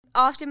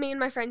after me and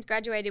my friends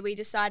graduated, we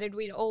decided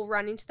we'd all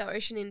run into the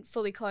ocean in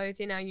fully clothed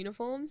in our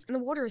uniforms. And the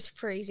water is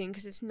freezing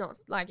because it's not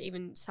like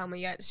even summer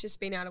yet. It's just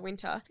been out of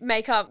winter.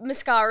 Makeup,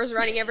 mascara's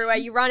running everywhere.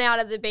 You run out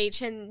of the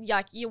beach and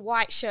like your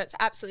white shirt's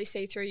absolutely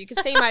see-through. You could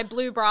see my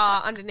blue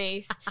bra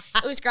underneath.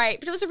 It was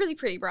great, but it was a really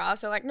pretty bra,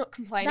 so like not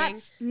complaining.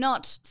 That's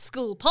not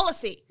school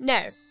policy.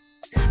 No.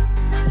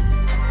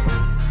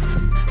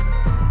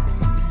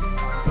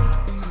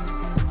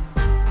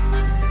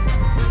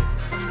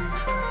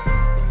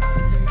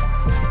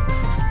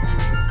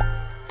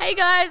 Hey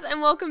guys,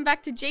 and welcome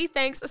back to G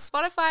Thanks, a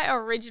Spotify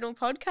original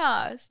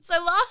podcast.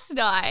 So last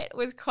night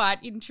was quite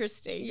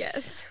interesting.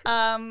 Yes.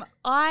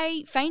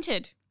 I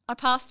fainted. I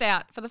passed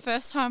out for the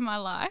first time in my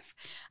life.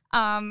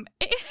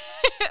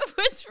 It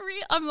was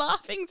real. I'm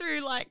laughing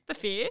through like the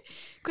fear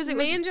because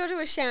Me and Georgia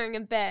were sharing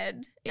a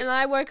bed, and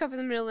I woke up in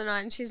the middle of the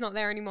night and she's not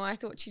there anymore. I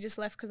thought she just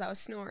left because I was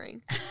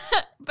snoring.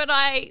 But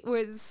I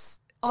was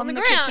on the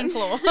ground. kitchen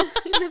floor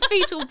In the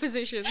fetal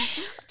position.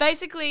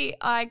 Basically,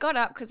 I got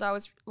up because I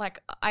was like,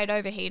 I'd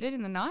overheated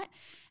in the night,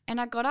 and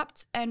I got up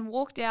and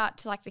walked out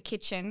to like the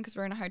kitchen because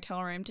we're in a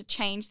hotel room to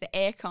change the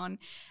aircon.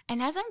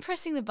 And as I'm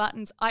pressing the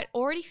buttons, I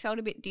already felt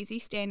a bit dizzy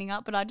standing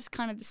up, but I just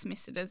kind of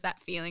dismissed it as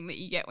that feeling that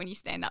you get when you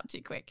stand up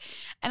too quick.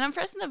 And I'm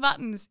pressing the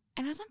buttons,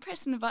 and as I'm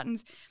pressing the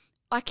buttons,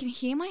 I can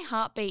hear my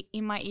heartbeat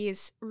in my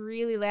ears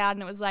really loud,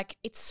 and it was like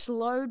it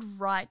slowed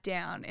right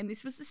down. And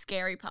this was the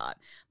scary part.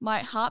 My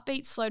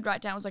heartbeat slowed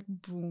right down. It was like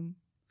boom,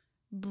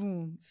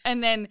 boom.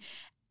 And then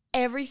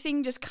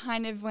everything just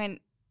kind of went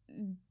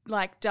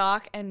like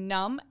dark and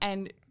numb,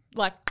 and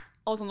like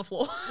I was on the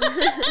floor. And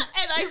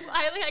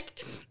I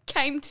like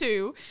came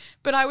to,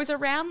 but I was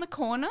around the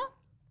corner.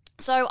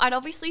 So I'd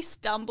obviously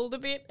stumbled a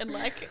bit and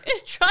like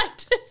tried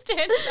to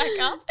stand back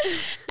up,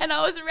 and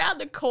I was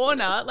around the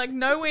corner, like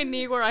nowhere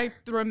near where I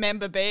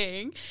remember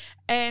being,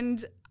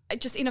 and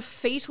just in a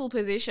fetal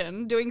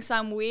position doing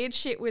some weird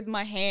shit with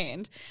my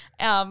hand,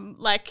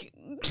 like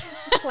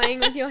Playing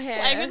with your hair.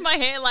 Playing with my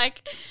hair,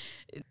 like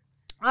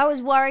I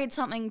was worried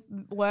something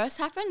worse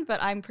happened,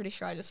 but I'm pretty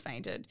sure I just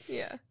fainted.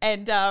 Yeah.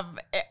 And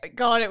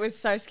God, it was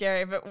so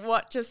scary. But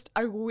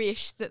I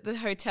wish that the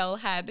hotel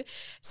had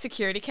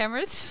security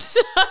cameras so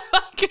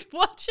I could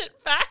watch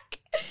it back.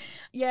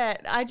 Yeah,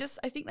 I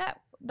think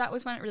that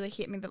was when it really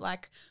hit me that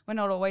like we're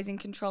not always in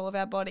control of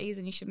our bodies,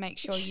 and you should make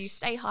sure you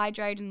stay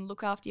hydrated and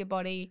look after your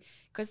body,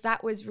 because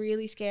that was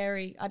really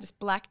scary. I just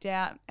blacked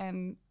out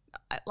and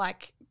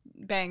like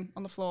bang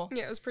on the floor.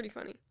 Yeah, it was pretty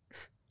funny.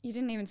 You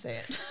didn't even see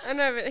it. I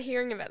know, but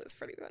hearing about it's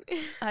pretty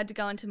funny. I had to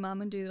go into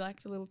Mum and do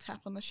like the little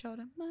tap on the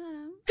shoulder.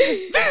 Mum.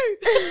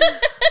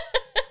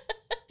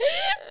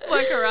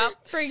 Woke her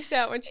up. Freaks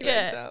out when she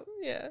wakes up.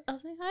 Yeah. I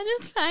was like, I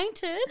just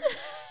fainted.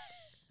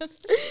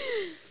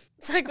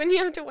 It's like when you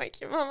have to wake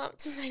your mum up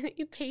to say that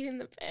you peed in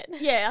the bed.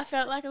 Yeah, I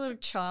felt like a little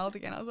child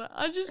again. I was like,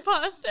 I just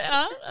passed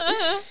out.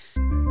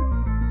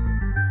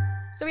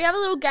 So we have a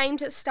little game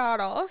to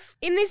start off.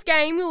 In this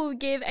game, we will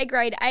give a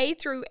grade A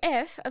through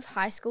F of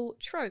high school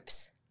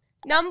tropes.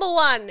 Number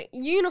 1,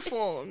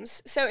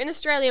 uniforms. So in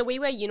Australia, we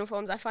wear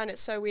uniforms. I find it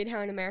so weird how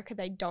in America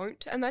they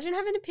don't. Imagine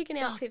having to pick an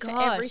outfit for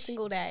every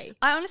single day.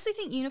 I honestly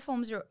think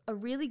uniforms are a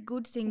really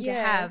good thing to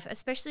have,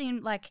 especially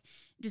in like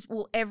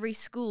every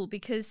school,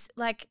 because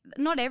like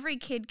not every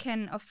kid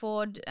can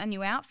afford a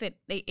new outfit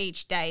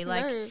each day.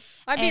 Like no.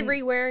 I'd be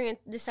re-wearing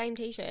the same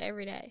t-shirt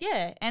every day.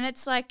 Yeah, and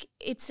it's like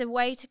it's a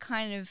way to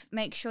kind of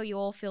make sure you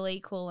all feel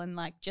equal and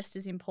like just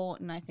as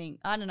important, I think.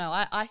 I don't know.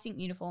 I think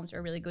uniforms are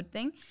a really good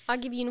thing. I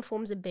give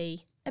uniforms a B.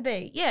 A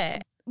B, yeah.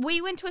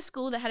 We went to a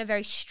school that had a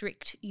very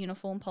strict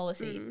uniform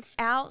policy.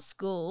 Our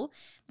school,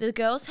 the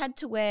girls had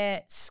to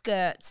wear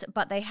skirts,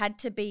 but they had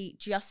to be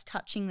just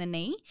touching the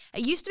knee.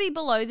 It used to be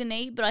below the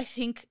knee, but I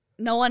think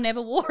no one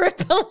ever wore it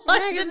below the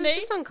knee. It's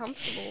just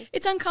uncomfortable.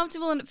 It's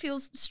uncomfortable and it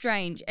feels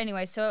strange.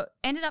 Anyway, so it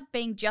ended up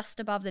being just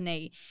above the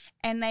knee,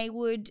 and they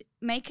would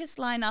make us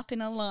line up in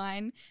a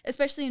line,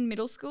 especially in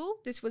middle school.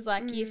 This was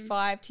like year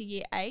 5 to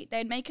year 8.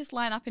 They'd make us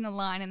line up in a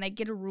line, and they'd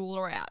get a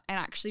ruler out and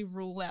actually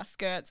rule our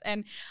skirts.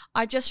 And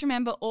I just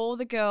remember all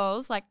the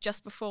girls, like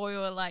just before we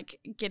were like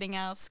getting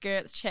our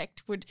skirts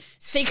checked, would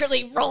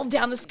secretly roll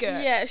down the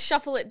skirt. Yeah,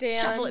 shuffle it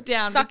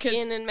down. Suck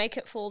in and make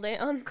it fall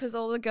down. Because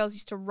all the girls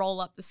used to roll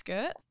up the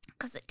skirt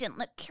because it didn't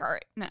look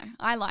cute. No,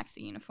 I liked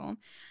the uniform.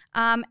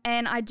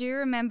 And I do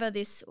remember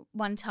this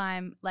one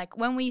time, like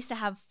when we used to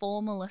have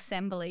formal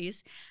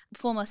assemblies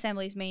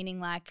meaning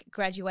like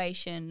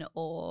graduation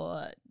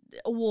or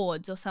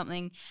awards or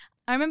something.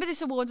 I remember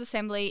this awards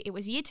assembly. It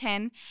was year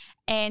 10,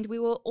 and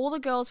all the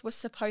girls were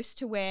supposed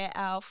to wear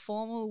our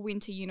formal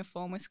winter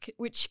uniform,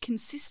 which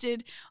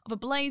consisted of a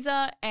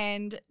blazer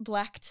and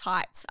black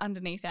tights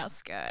underneath our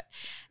skirt.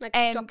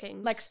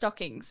 Stockings. Like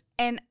stockings.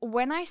 And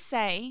when I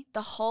say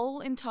the whole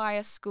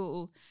entire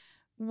school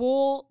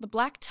wore the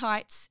black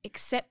tights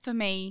except for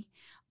me,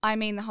 I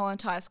mean the whole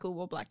entire school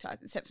wore black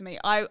tights except for me.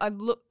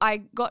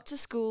 I got to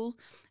school,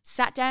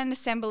 sat down in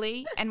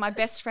assembly, and my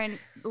best friend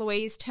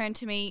Louise turned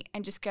to me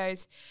and just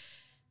goes,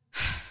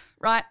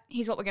 right,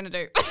 here's what we're going to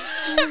do.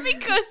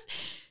 Because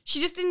She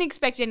just didn't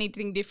expect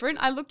anything different.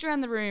 I looked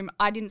around the room.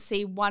 I didn't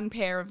see one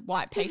pair of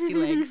white pasty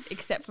legs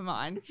except for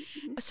mine.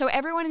 So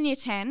everyone in year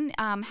 10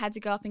 had to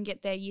go up and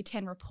get their year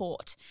 10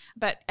 report.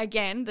 But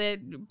again, the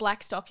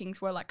black stockings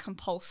were like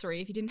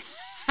compulsory. If you didn't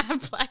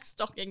have black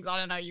stockings, I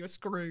don't know, you were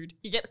screwed.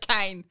 You get the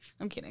cane.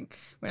 I'm kidding.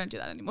 We don't do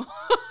that anymore.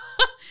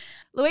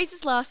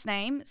 Louise's last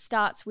name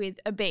starts with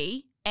a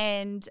B.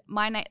 And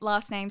my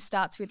last name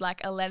starts with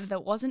like a letter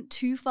that wasn't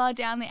too far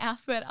down the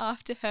alphabet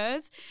after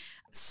hers.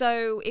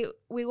 So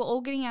we were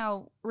all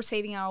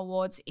receiving our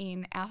awards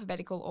in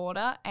alphabetical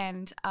order,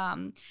 and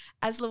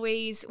as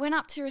Louise went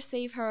up to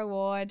receive her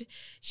award,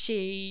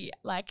 she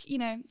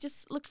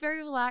just looked very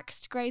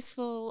relaxed,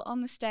 graceful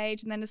on the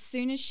stage, and then as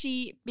soon as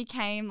she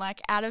became like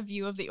out of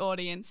view of the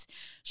audience,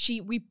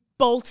 we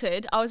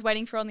bolted. I was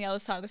waiting for her on the other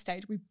side of the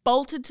stage. We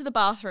bolted to the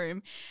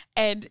bathroom,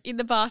 and in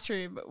the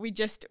bathroom we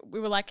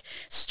were like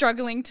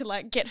struggling to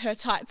like get her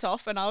tights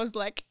off, and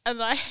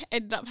I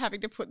ended up having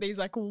to put these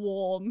like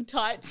warm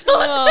tights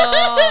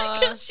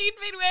on because she'd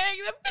been wearing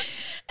them.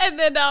 And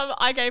then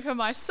I gave her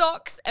my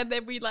socks, and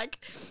then we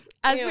like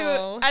as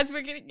we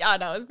were getting, oh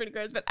no, it was pretty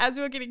gross, but as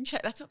we were getting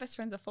changed, that's what best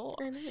friends are for.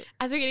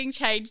 As we're getting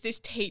changed, this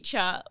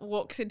teacher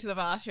walks into the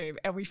bathroom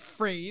and we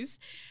freeze,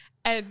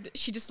 and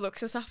she just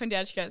looks us up and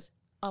down. She goes,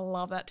 "I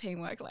love that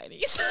teamwork,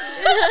 ladies."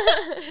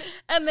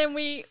 And then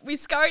we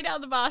scurried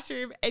down the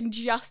bathroom, and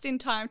just in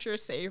time to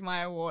receive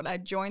my award, I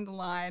joined the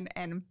line,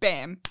 and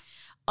bam,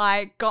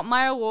 I got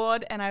my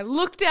award, and I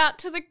looked out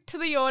to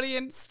the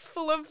audience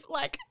full of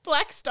like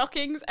black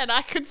stockings, and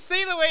I could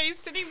see Louise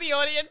sitting in the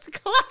audience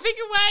clapping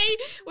away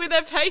with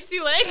her pasty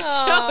legs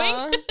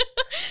showing.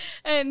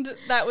 And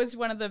that was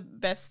one of the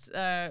best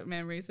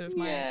memories of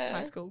my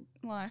high school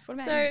life. What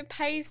about you? It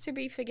pays to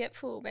be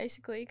forgetful,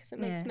 basically, because it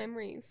makes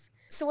memories.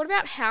 So what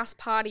about house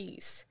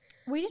parties?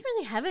 We didn't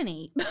really have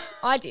any.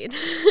 I did.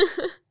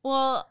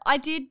 Well, I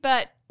did,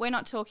 but we're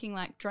not talking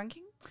like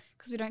drinking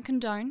because we don't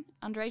condone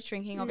underage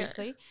drinking,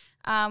 obviously.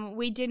 No.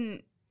 We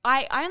didn't.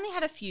 I only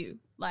had a few,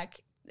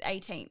 like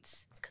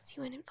 18th. It's because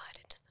you weren't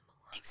invited to them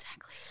all.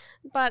 Exactly.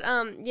 But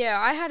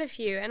I had a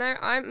few, and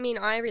I mean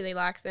I really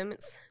like them.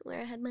 It's where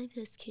I had my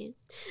first kiss.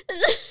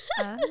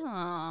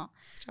 Oh.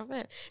 Stop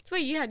it. It's where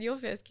you had your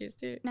first kiss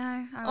too.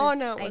 No, I was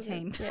 18.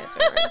 Wasn't. Yeah,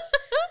 don't worry.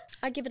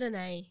 I give it an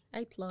A+.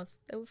 They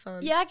were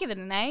fun. Yeah, I give it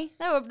an A.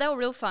 They were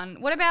real fun.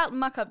 What about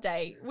muck-up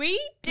day? We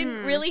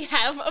didn't really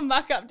have a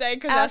muck-up day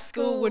because our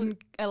school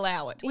wouldn't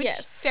allow it. Which,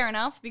 fair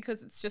enough,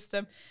 because it's just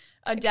a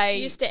day.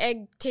 Used to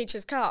egg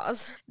teachers'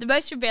 cars. The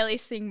most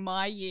rebellious thing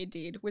my year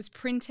did was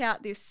print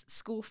out this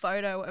school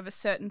photo of a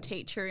certain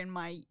teacher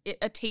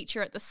a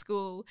teacher at the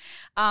school,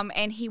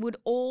 and he would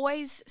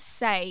always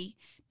say,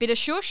 "Bit of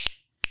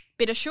shush,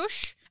 bit of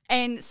shush."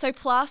 And so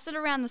plastered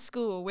around the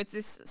school with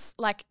this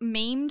like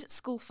memed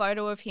school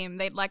photo of him.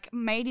 They'd like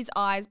made his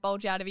eyes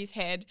bulge out of his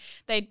head.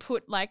 They'd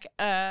put like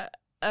a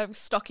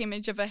stock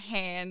image of a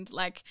hand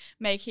like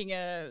making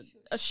a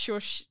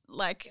shush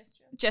like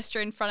gesture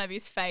in front of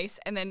his face,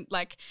 and then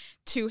like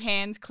two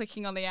hands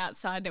clicking on the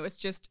outside, and it was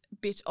just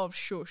bit of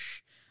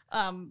shush. It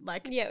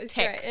was text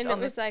great. And on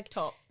it was the like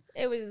top.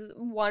 It was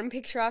one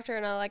picture after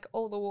another, like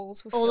all the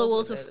walls were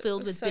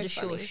filled with bit of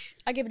shush.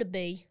 I give it a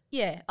B.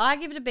 Yeah, I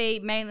give it a B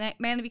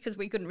mainly because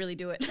we couldn't really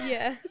do it.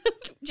 Yeah.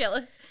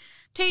 Jealous.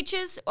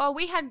 Teachers, well,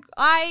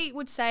 I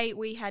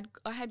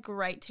had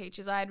great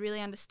teachers. I had really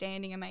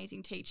understanding,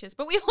 amazing teachers.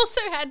 But we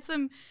also had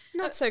some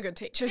not so good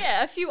teachers.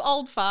 Yeah, a few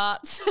old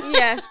farts.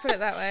 Yes, put it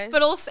that way.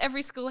 But also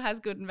every school has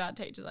good and bad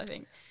teachers, I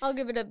think. I'll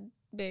give it a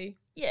B.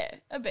 Yeah,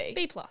 a B.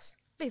 B+.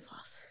 B+.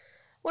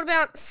 What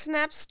about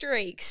snap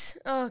streaks?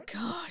 Oh,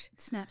 God.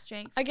 Snap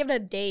streaks. I give it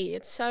a D.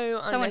 It's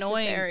so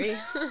unnecessary.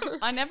 Annoying.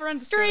 I never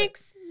understood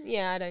Streaks.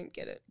 Yeah, I don't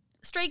get it.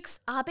 Streaks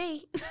are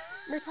B.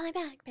 Reply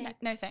back, babe.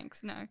 No,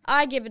 thanks. No.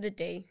 I give it a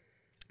D.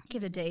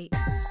 Give it a D.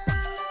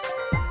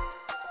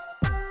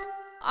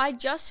 I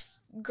just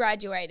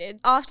graduated.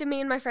 After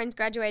me and my friends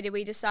graduated,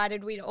 we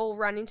decided we'd all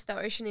run into the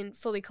ocean in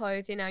fully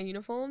clothed in our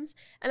uniforms,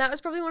 and that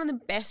was probably one of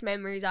the best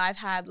memories I've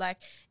had. Like,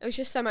 it was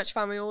just so much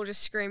fun. We were all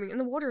just screaming, and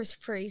the water is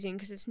freezing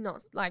because it's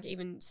not like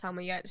even summer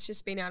yet. It's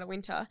just been out of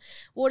winter.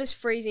 Water's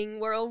freezing.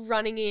 We're all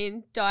running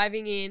in,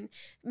 diving in,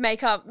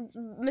 makeup,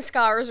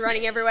 mascara's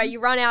running everywhere.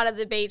 You run out of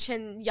the beach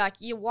and like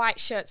your white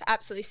shirt's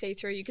absolutely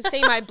see-through. You could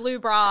see my blue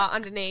bra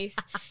underneath.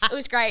 It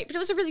was great, but it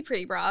was a really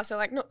pretty bra, so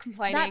like not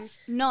complaining.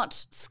 That's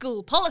not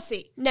school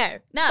policy. No.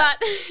 But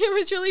it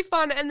was really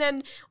fun. And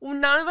then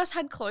none of us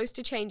had clothes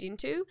to change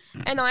into.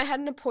 And I had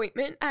an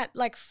appointment at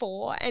like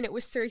 4 and it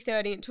was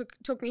 3:30 and it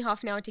took me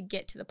half an hour to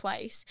get to the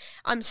place.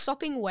 I'm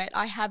sopping wet.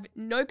 I have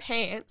no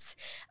pants.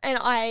 And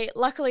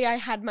luckily I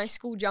had my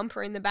school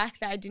jumper in the back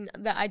that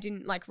I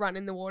didn't like run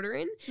in the water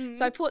in. Mm.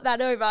 So I put that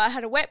over. I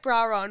had a wet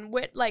bra on,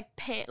 wet like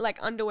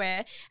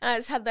underwear. And I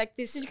just had like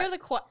this. Did you go to the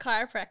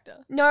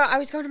chiropractor? No, I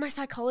was going to my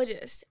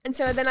psychologist. And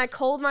so then I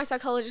called my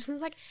psychologist and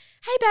was like,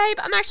 "Hey babe,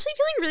 I'm actually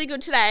feeling really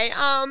good today.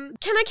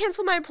 Can I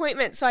cancel my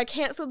appointment?" So I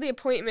cancelled the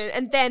appointment,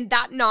 and then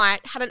that night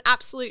had an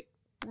absolute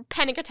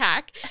panic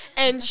attack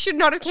and should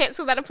not have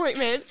cancelled that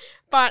appointment.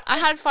 But I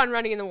had fun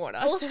running in the water,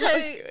 so that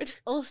was Also- good.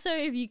 Also,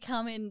 if you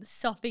come in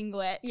sopping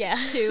wet Yeah.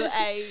 to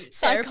a therapist,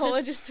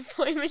 Psychologist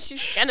appointment,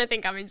 she's gonna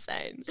think I'm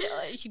insane.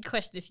 she'd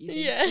question a few things.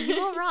 Yeah. Are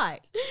you all right?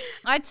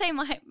 I'd say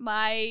my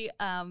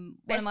one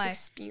Best of my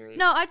experience.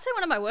 no, I'd say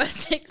one of my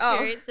worst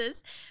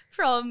experiences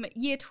from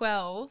year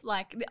 12.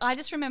 Like, I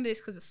just remember this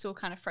because it's still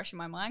kind of fresh in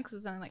my mind because it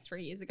was only like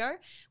 3 years ago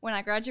when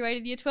I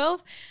graduated year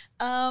 12.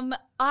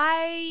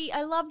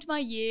 I loved my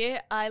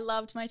year. I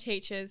loved my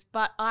teachers,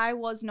 but I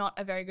was not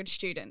a very good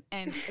student.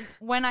 And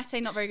when I say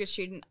not very good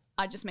student,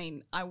 I just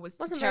mean I was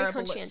Wasn't very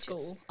terrible at conscientious.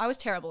 school. I was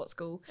terrible at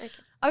school. Okay.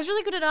 I was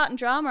really good at art and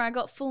drama. I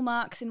got full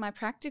marks in my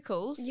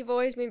practicals. You've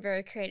always been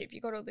very creative.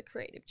 You got all the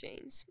creative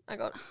genes. I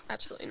got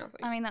absolutely nothing.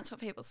 I mean, that's what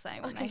people say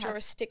I when can they draw have.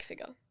 a stick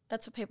figure.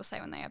 That's what people say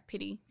when they have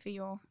pity for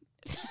your.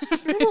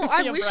 Well,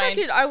 I your wish brain. I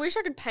could. I wish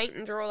I could paint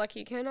and draw like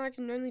you can. I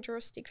can only draw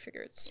a stick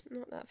figure. It's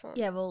not that fun.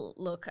 Yeah, well,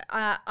 look,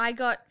 I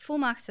got full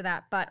marks for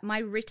that, but my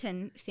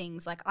written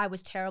things, like I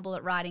was terrible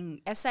at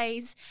writing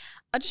essays.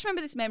 I just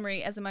remember this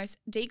memory as the most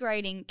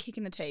degrading kick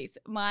in the teeth.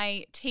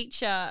 My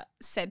teacher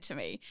said to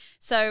me,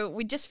 so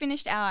we just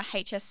finished our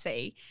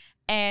HSC,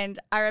 and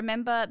I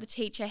remember the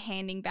teacher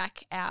handing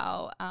back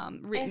our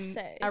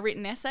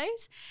written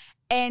essays.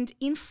 And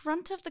in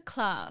front of the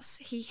class,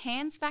 he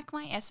hands back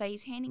my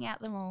essays, handing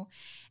out them all.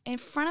 And in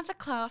front of the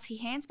class, he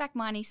hands back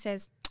mine. He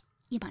says,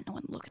 "You might not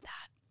want to look at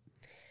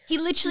that." He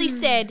literally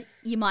said,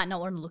 "You might not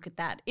want to look at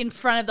that," in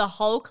front of the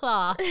whole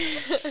class.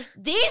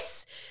 The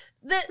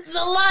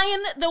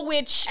lion, the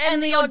witch,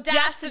 and the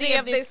audacity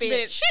of this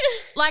bitch.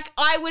 Like,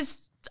 I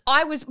was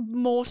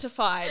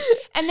mortified.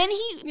 And then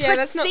he Yeah,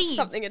 that's proceeds.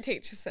 not something a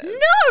teacher says.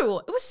 No,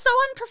 it was so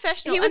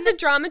unprofessional. He was And the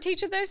drama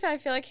teacher though, so I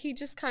feel like he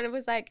just kind of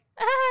was like,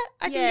 I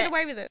can Yeah. get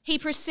away with it. He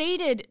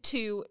proceeded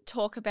to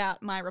talk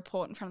about my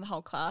report in front of the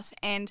whole class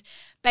and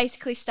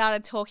basically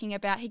started talking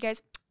about, he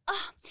goes,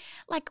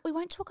 we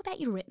won't talk about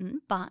your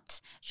written, but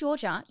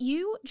Georgia,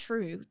 you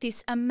drew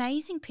this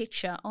amazing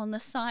picture on the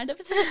side of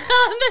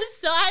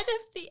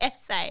the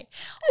essay.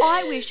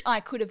 I wish I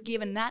could have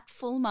given that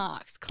full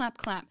marks. Clap,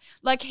 clap.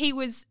 Like, he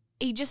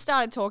just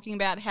started talking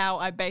about how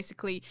I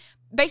basically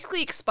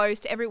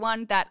exposed to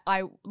everyone that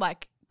I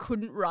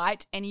couldn't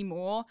write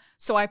anymore,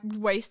 so I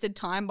wasted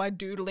time by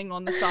doodling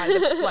on the side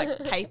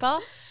of paper.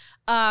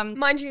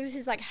 Mind you, this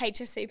is like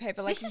HSC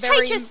paper. Like This is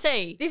very,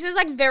 HSC. This is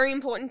like very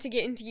important to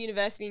get into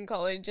university and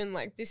college, and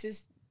like this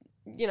is,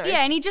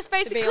 Yeah, and he just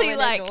basically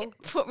be-all and end-all.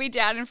 put me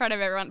down in front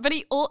of everyone. But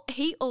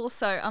he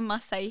also, I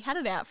must say, he had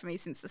it out for me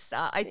since the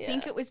start. I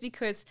think it was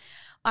because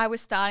I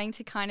was starting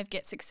to kind of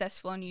get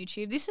successful on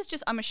YouTube. This is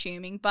just, I'm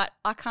assuming, but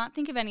I can't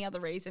think of any other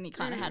reason he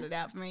kind of had it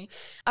out for me.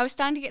 I was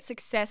starting to get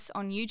success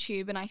on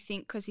YouTube, and I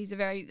think because he's a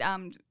very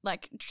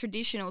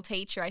traditional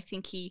teacher, I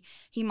think he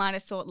might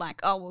have thought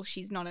oh, well,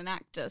 she's not an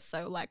actor,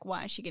 so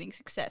why is she getting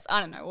success?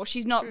 I don't know. Or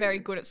she's not very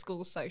good at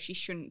school, so she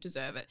shouldn't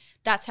deserve it.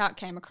 That's how it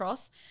came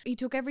across. He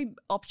took every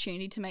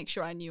opportunity to make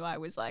sure I knew I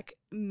was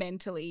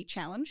mentally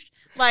challenged.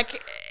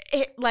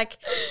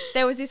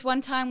 There was this one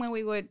time when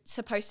we were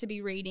supposed to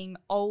be reading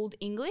Old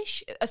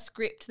English, a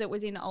script that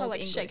was in Old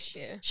English.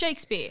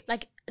 Shakespeare.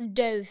 like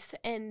doth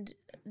and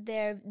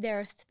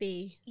there'th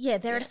be. Yeah,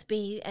 there'th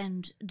be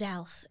and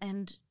douth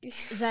and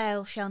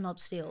thou shall not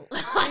steal.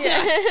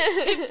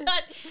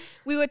 But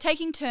we were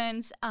taking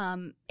turns,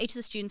 each of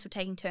the students were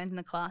taking turns in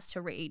the class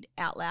to read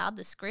out loud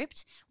the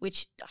script,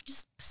 which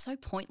just so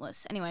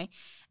pointless. Anyway,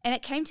 and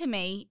it came to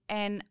me,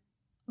 and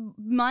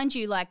mind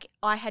you,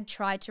 I had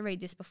tried to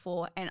read this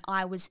before and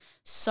I was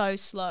so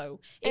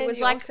slow. It And was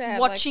you like also have,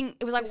 watching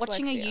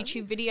watching a dyslexia.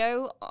 YouTube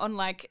video on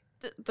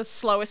the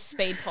slowest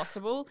speed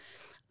possible.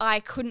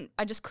 I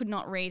just could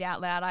not read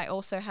out loud. I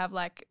also have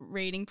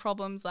reading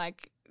problems,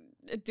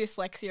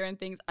 dyslexia and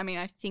things. I mean,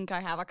 I think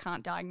I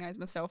can't diagnose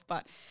myself,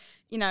 but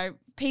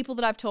people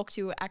that I've talked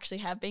to actually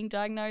have been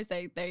diagnosed.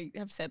 They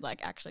have said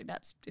actually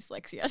that's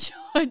dyslexia,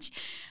 George.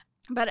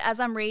 But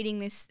as I'm reading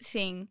this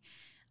thing,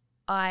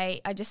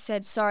 I just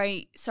said,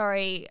 sorry,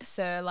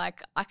 sir,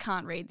 I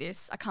can't read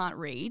this. I can't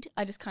read.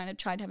 I just kind of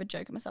tried to have a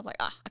joke at myself,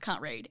 I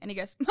can't read. And he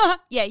goes,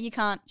 yeah, you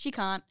can't. She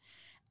can't.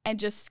 And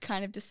just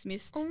kind of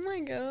dismissed. Oh my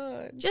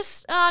god.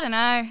 Just, I don't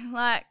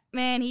know.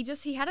 Man,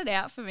 he had it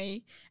out for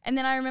me. And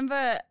then I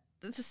remember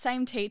the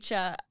same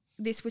teacher,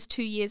 this was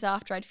 2 years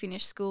after I'd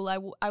finished school.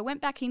 I went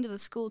back into the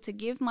school to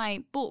give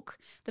my book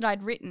that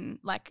I'd written,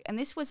 and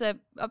this was a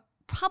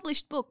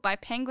published book by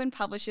Penguin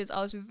Publishers.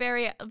 I was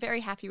very, very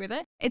happy with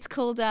it. It's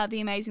called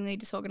The Amazingly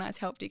Disorganized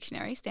Help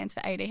Dictionary, stands for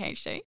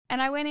ADHD. And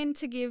I went in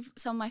to give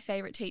some of my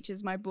favorite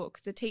teachers my book,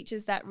 the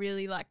teachers that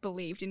really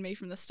believed in me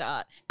from the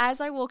start. As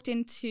I walked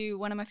into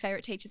one of my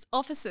favorite teachers'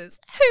 offices,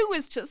 who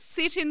was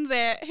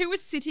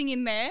sitting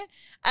in there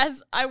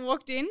as I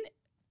walked in?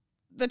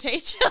 The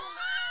teacher.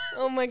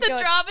 Oh my The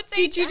god. drama teacher.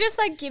 Did you just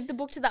give the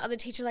book to the other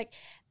teacher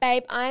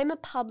babe, I'm a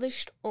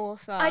published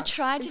author? I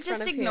tried in to front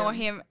just of ignore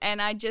him,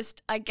 and I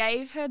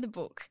gave her the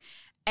book.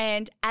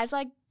 And as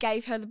I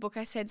gave her the book,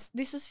 I said,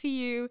 this is for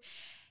you.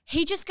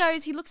 He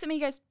looks at me,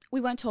 he goes, we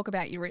won't talk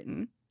about your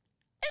written.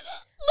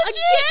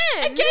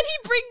 Again,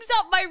 he brings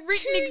up my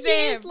written 2 exam.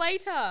 years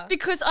later.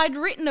 Because I'd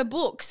written a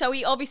book, so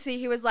he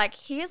was like,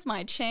 here's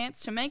my chance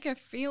to make her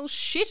feel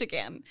shit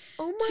again.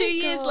 Oh my 2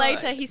 years God.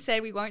 later, he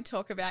said, we won't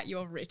talk about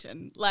your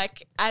written.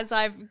 Like, as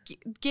I've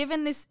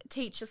given this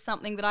teacher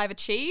something that I've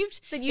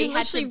achieved. That you he had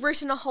literally to-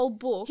 written a whole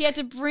book. He had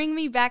to bring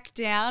me back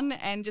down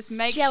and just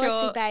make jealousy,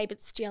 sure. babe.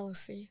 It's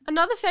jealousy.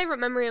 Another favourite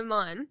memory of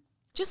mine,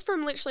 just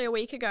from literally a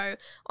week ago,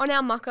 on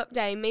our muck-up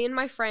day, me and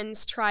my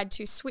friends tried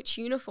to switch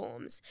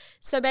uniforms.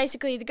 So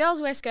basically, the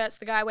girls wear skirts,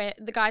 the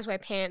guys wear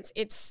pants.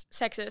 It's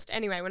sexist.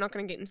 Anyway, we're not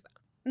going to get into that.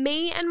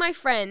 Me and my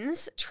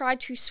friends tried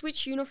to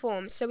switch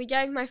uniforms. So we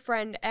gave my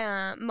friend,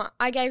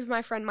 I gave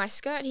my friend my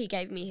skirt, he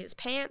gave me his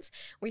pants.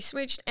 We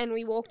switched and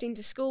we walked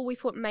into school. We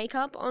put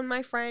makeup on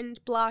my friend,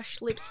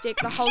 blush, lipstick,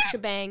 the whole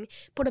shebang,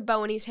 put a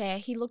bow in his hair.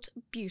 He looked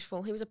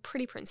beautiful. He was a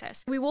pretty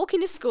princess. We walk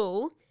into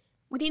school.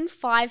 Within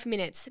 5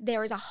 minutes,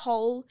 there is a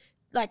whole,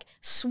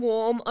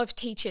 swarm of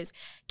teachers.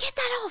 Get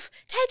that off!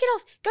 Take it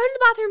off! Go to the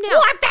bathroom now!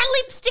 Wipe that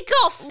lipstick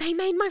off! They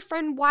made my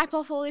friend wipe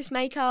off all this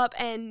makeup,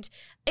 and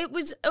it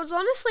was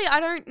honestly, I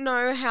don't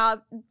know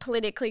how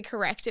politically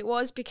correct it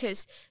was,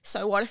 because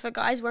so what if a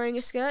guy's wearing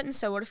a skirt, and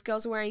so what if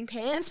girls are wearing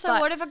pants? And so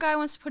what if a guy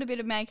wants to put a bit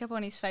of makeup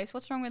on his face?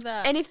 What's wrong with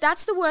that? And if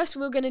that's the worst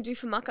we're going to do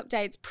for muck-up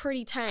day, it's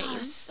pretty tame.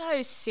 Oh,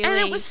 so silly. And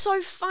it was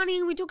so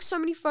funny. We took so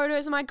many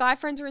photos, and my guy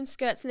friends were in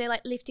skirts, and they're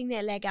lifting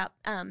their leg up,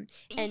 and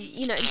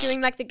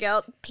doing the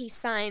girl peace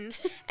signs,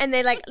 and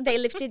they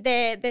lifted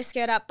their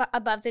skirt up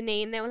above the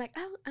knee, and they were like,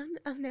 oh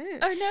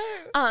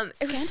no,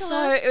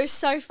 it was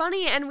so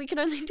funny, and we could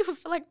only do it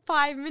for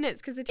 5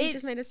 minutes because the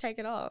teachers made us take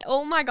it off.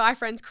 All my guy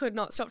friends could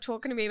not stop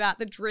talking to me about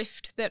the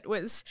drift that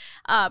was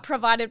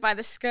provided by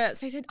the skirts.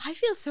 They said, I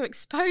feel so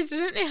exposed. I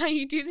don't know how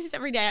you do this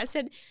every day. I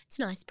said, it's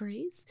a nice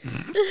breeze.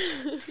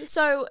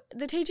 So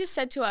the teachers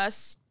said to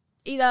us,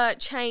 either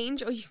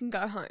change or you can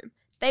go home.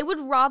 They would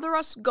rather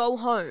us go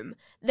home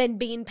than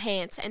be in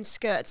pants and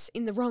skirts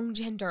in the wrong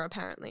gender,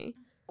 apparently.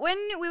 When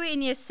we were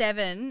in year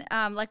 7,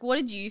 what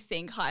did you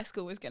think high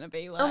school was going to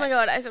be like? Oh my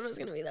God, I thought it was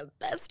going to be the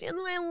best year of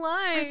my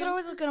life. I thought I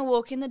was going to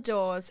walk in the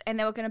doors and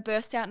they were going to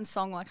burst out in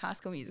song like High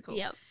School Musical.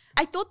 Yep.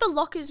 I thought the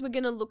lockers were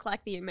going to look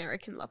like the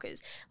American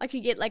lockers. Like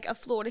you get a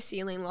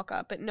floor-to-ceiling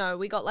locker, but no,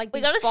 we got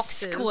these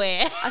boxes.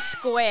 A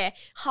square.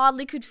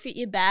 Hardly could fit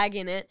your bag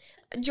in it.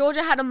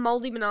 Georgia had a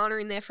moldy banana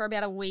in there for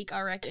about a week,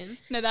 I reckon.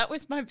 No, that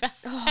was my bag.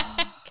 Oh,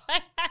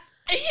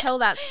 tell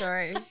that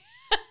story.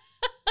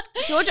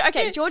 Georgia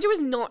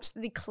was not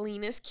the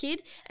cleanest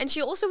kid, and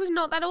she also was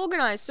not that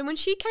organised. So when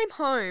she came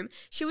home,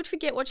 she would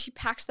forget what she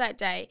packed that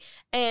day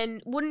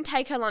and wouldn't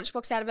take her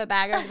lunchbox out of her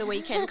bag over the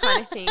weekend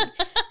kind of thing.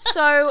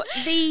 So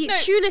the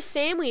tuna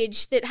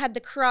sandwich that had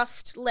the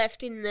crust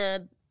left in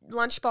the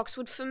lunchbox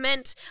would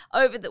ferment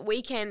over the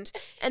weekend,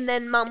 and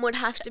then Mum would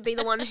have to be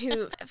the one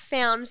who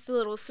found the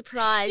little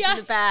surprise in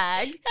the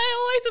bag. I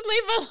always would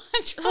leave my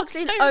lunchbox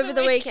in over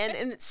the weekend,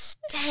 and it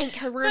stank.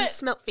 Her room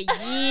smelt for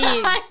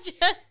years.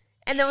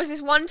 And there was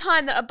this one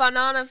time that a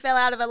banana fell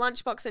out of her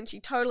lunchbox and she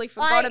totally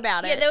forgot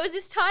about it. Yeah, there was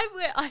this time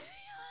where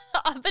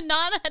a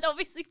banana had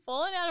obviously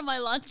fallen out of my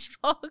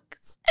lunchbox.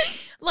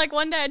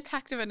 One day I'd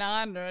packed a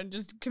banana and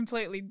just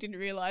completely didn't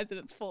realise that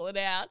it's fallen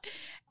out.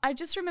 I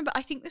just remember,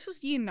 I think this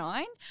was year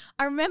 9.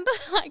 I remember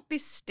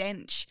this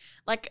stench,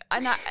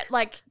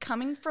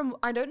 coming from,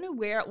 I don't know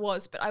where it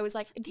was, but I was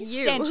like,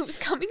 stench. It was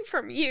coming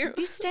from you.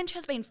 This stench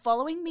has been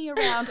following me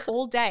around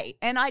all day.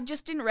 And I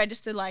just didn't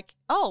register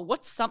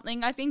what's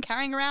something I've been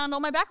carrying around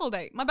on my back all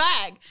day? My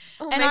bag.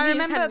 Oh, and maybe I you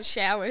remember, just hadn't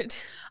showered.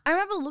 I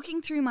remember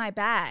looking through my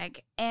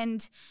bag,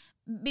 and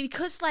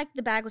because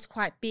the bag was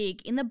quite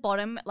big, in the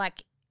bottom,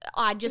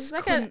 I just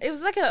couldn't. It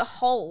was like a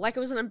hole, it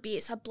was an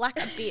abyss, a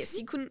black abyss.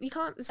 You can't,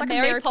 it's like a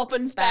Mary Mary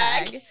Poppins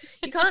bag.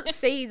 You can't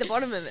see the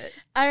bottom of it.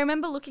 I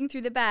remember looking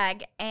through the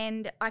bag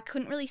and I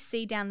couldn't really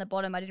see down the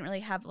bottom. I didn't really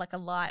have a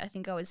light. I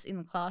think I was in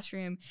the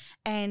classroom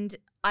and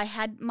I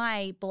had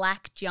my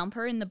black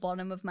jumper in the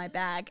bottom of my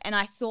bag and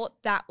I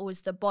thought that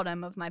was the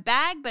bottom of my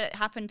bag, but it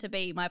happened to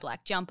be my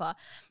black jumper.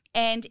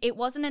 And it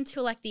wasn't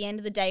until the end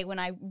of the day when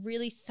I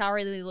really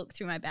thoroughly looked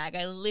through my bag,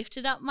 I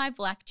lifted up my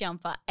black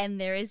jumper and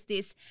there is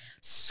this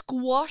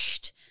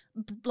squashed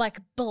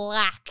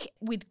black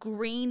with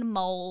green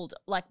mold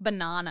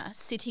banana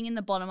sitting in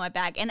the bottom of my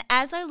bag. And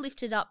as I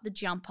lifted up the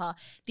jumper,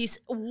 this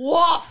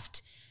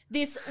waft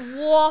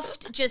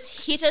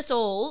just hit us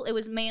all. It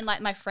was me and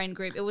my friend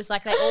group. It was they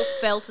all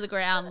fell to the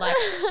ground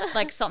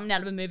like something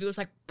out of a movie. It was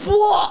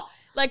 "Bwah!"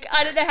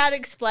 I don't know how to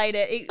explain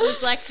it. It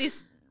was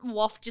this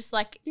waft just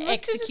you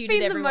must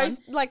executed have everyone.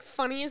 the most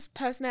funniest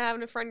person to have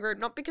in a friend group,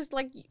 not because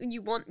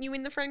you want you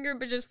in the friend group,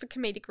 but just for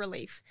comedic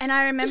relief. And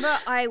I remember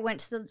I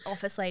went to the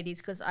office ladies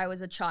because I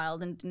was a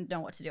child and didn't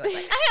know what to do. I was I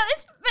got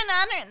this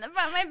banana in the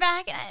front of my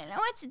bag and I didn't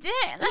know what to do.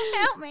 And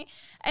help me.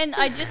 And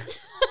I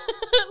just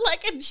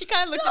and she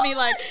kind of looked at me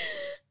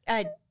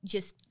I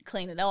just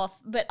clean it off.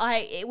 But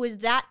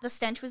the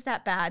stench was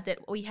that bad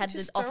that we had the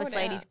Just throw office it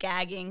ladies out.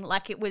 gagging.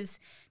 Like, it was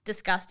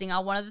disgusting. I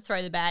wanted to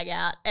throw the bag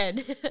out, and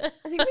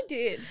I think we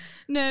did.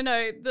 no,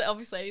 the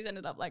office ladies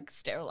ended up like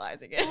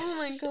sterilizing it. Oh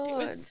my It God.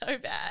 was so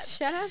bad.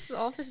 Shout out to the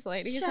office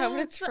ladies. Shout I out would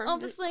have to the thrown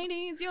office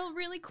ladies. You're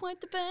really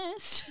quite the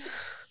best.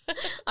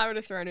 I would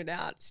have thrown it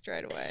out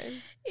straight away.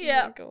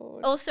 Yeah. Oh my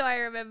God. Also, I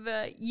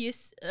remember year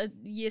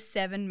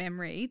 7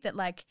 memory that,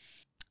 like,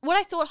 what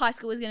I thought high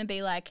school was going to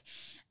be like,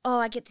 oh,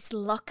 I get this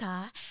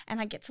locker and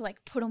I get to,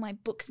 like, put all my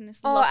books in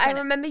this Oh, locker. I and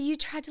remember you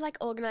tried to like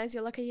organize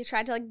your locker. You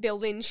tried to like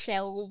build in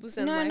shelves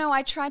and like, No,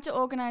 I tried to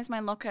organize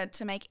my locker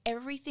to make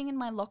everything in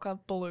my locker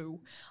blue.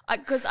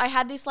 Because I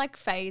had this, like,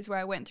 phase where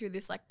I went through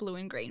this, like, blue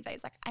and green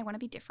phase. Like, I want to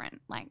be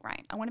different. Like,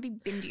 right, I want to be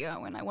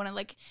Bindio and I want to,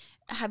 like,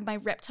 have my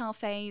reptile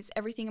phase.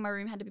 Everything in my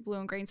room had to be blue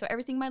and green. So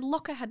everything in my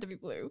locker had to be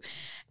blue.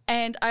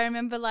 And I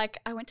remember, like,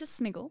 I went to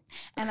Smiggle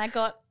and I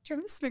got, do you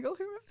remember Smiggle?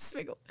 Who remembers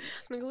Smiggle?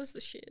 Smiggle was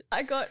the shit.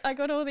 I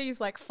got all these,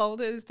 like,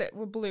 folders that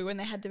were blue and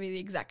they had to be the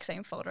exact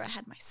same folder. I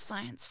had my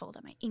science folder,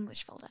 my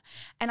English folder.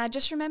 And I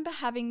just remember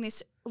having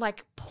this,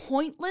 like,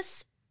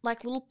 pointless,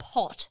 like, little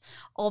pot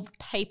of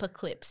paper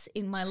clips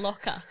in my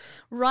locker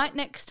right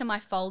next to my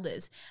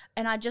folders.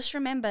 And I just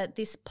remember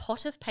this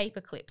pot of paper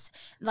clips,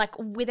 like,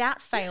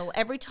 without fail,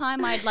 every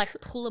time I'd, like,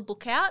 pull a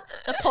book out,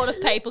 the pot of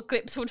paper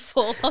clips would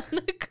fall on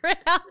the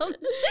ground.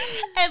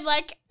 And,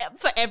 like,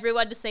 for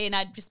everyone to see, and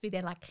I'd just be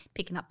there, like,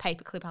 picking up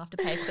paper clip after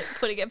paper clip,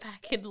 putting it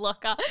back in the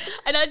locker.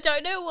 And I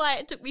don't know why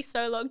it took me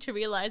so long to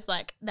realize,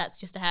 like, that's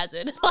just a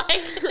hazard.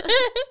 Like,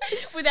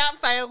 without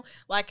fail,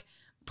 like,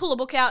 pull a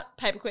book out,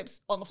 paper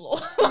clips on the floor.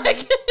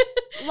 Like,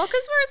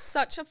 Lockers were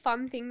such a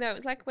fun thing though. It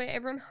was like where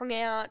everyone hung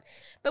out.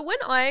 But when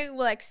I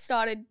like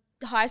started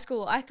high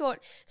school, I thought,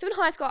 so in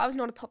high school I was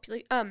not a popular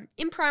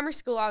in primary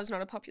school I was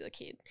not a popular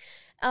kid.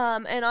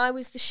 And I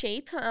was the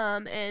sheep,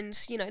 and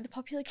you know, the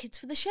popular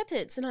kids were the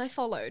shepherds, and I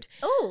followed.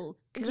 oh,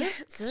 Yeah,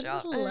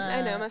 stop.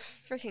 I know, I'm a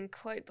freaking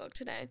quote book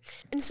today.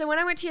 And so when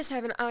I went to year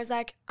 7, I was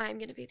like, I'm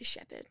gonna be the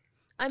shepherd.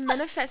 I'm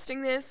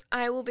manifesting this.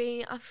 I will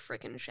be a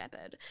freaking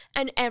shepherd.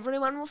 And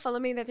everyone will follow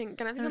me. They're gonna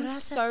think I'm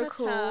so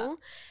cool.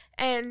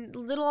 And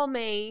little old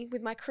me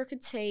with my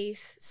crooked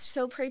teeth,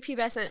 still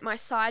prepubescent, my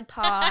side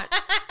part.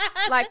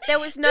 Like, there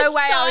was no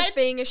way I was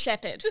being a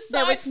shepherd.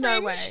 There was no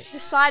way. The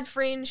side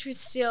fringe was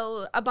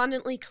still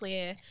abundantly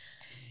clear.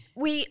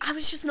 I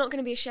was just not going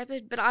to be a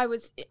shepherd, but I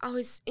was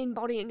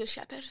embodying a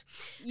shepherd.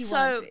 You So-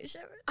 wanted to be a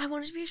shepherd. I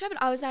wanted to be a shepherd.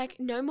 I was like,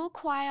 no more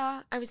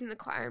choir. I was in the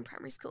choir in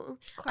primary school.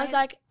 I was Choir's-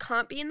 like,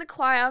 can't be in the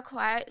choir.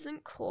 Choir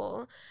isn't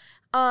cool.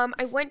 I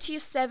went to year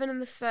 7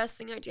 and the first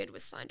thing I did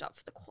was signed up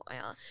for the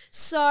choir.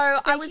 So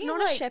I was Speaking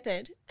not of, a like-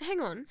 shepherd. Hang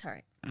on.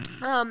 Sorry.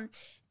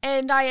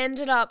 And I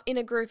ended up in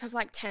a group of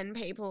like 10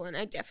 people, and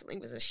I definitely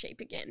was a sheep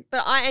again.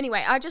 But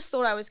I just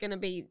thought I was going to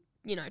be,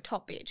 you know,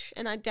 top bitch,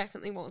 and I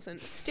definitely wasn't.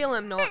 Still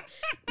am not.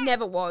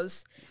 Never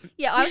was.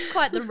 Yeah, I was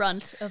quite the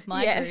runt of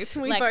my Yes,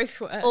 group. we like,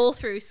 both were. all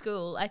through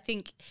school. I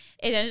think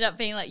it ended up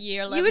being like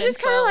year 11. You were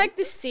just kind of 12. like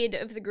the Sid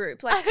of the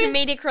group, like I was-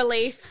 comedic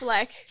relief,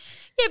 like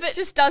yeah, but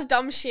just does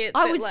dumb shit.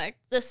 I but, was like,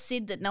 the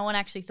Sid that no one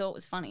actually thought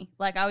was funny.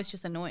 Like, I was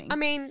just annoying. I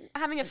mean,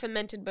 having a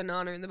fermented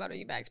banana in the bottom of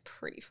your bag's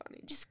pretty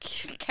funny. just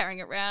carrying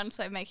it around,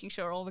 so making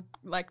sure all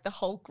the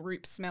whole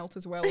group smelt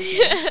as well as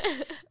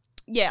me.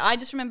 Yeah, I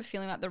just remember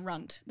feeling like the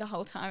runt the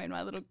whole time in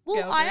my little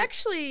Well, girl I group.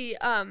 actually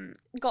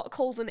got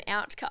called an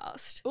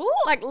outcast. Ooh.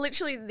 Like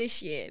literally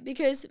this year,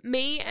 because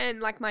me and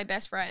like my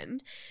best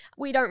friend,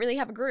 we don't really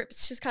have a group.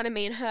 It's just kind of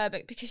me and her,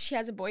 but because she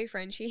has a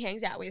boyfriend, she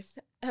hangs out with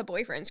her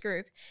boyfriend's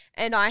group,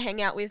 and I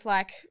hang out with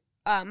like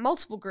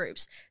multiple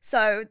groups.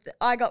 So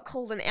I got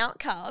called an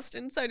outcast,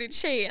 and so did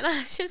she. And I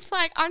was just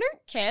like, I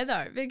don't care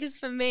though, because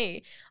for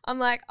me, I'm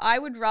like, I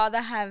would rather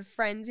have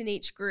friends in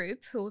each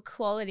group who are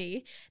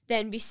quality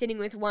than be sitting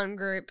with one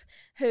group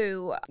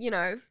who, you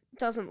know,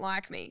 doesn't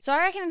like me. So I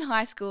reckon in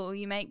high school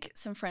you make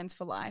some friends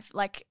for life.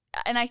 Like,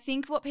 and I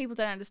think what people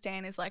don't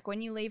understand is like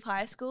when you leave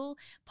high school,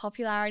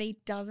 popularity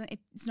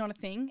it's not a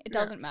thing. It No.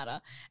 doesn't matter.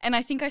 And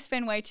I think I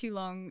spend way too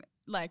long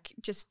like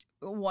just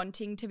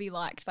wanting to be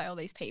liked by all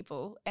these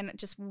people, and it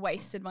just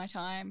wasted my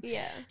time.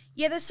 Yeah.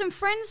 Yeah, there's some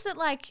friends that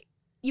like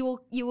you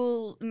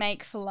will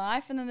make for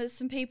life, and then there's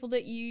some people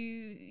that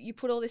you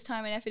put all this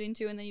time and effort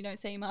into, and then you don't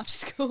see them after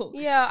school.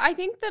 Yeah, I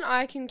think that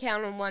I can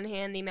count on one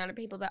hand the amount of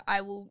people that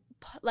I will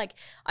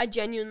I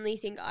genuinely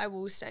think I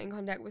will stay in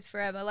contact with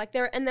forever. Like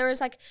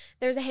there's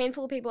a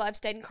handful of people I've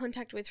stayed in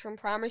contact with from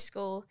primary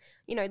school.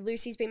 You know,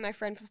 Lucy's been my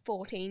friend for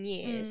 14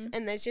 years,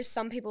 and there's just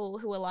some people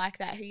who are like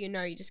that who you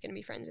know you're just going to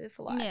be friends with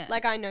for life. Yeah.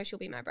 Like I know she'll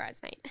be my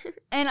bridesmaid.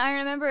 And I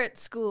remember at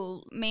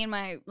school, me and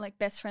my like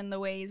best friend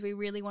Louise, we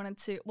really wanted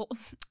to. Well,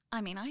 I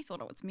mean, I thought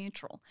it was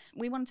mutual.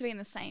 We wanted to be in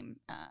the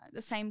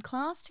same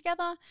class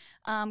together,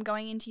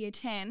 going into year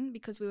 10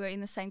 because we were in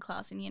the same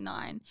class in year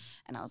 9.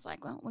 And I was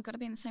like, well, we've got to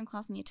be in the same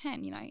class in year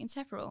 10, you know,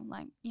 inseparable,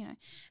 like, you know.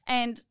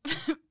 And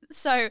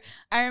so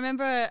I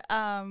remember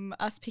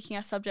us picking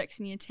our subjects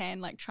in year 10,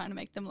 like trying to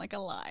make them like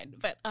align.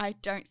 But I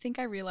don't think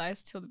I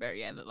realized till the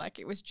very end that like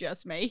it was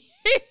just me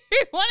who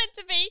wanted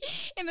to be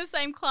in the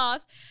same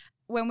class.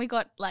 when we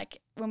got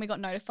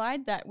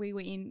notified that we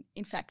were in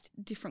fact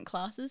different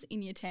classes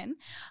in year 10,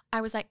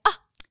 I was like,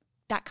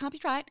 that can't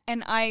be right.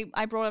 And I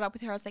brought it up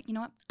with her. I was like, you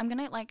know what? I'm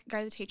gonna like go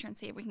to the teacher and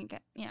see if we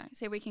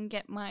can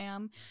get my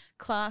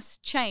class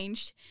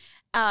changed.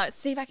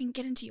 See if I can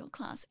get into your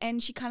class.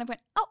 And she kind of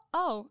went,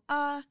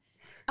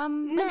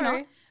 maybe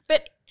not.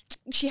 But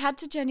she had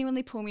to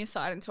genuinely pull me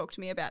aside and talk to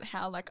me about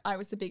how like I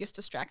was the biggest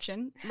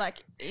distraction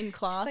like in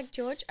class. She's like,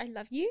 George, I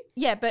love you.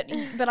 Yeah, but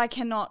I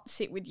cannot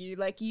sit with you.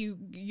 Like you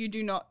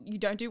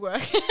don't do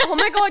work. Oh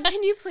my God,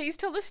 can you please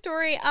tell the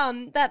story?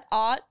 That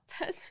art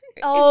person.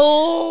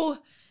 Oh,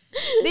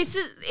 this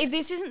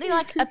isn't the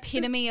like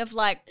epitome of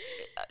like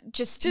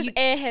just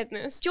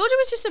airheadness. Georgia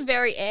was just a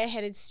very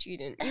airheaded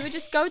student. You would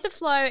just go with the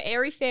flow,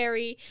 airy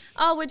fairy.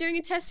 Oh, we're doing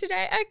a test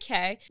today?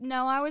 Okay.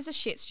 No, I was a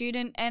shit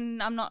student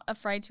and I'm not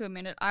afraid to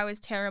admit it. I was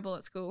terrible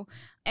at school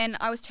and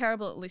I was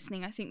terrible at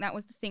listening. I think that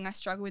was the thing I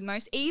struggled with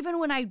most. Even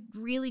when I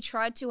really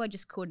tried to, I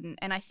just couldn't.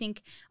 And I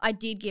think I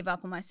did give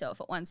up on myself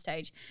at one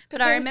stage.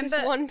 But I remember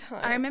this one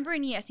time. I remember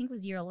in I think it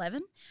was year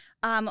 11,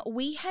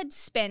 we had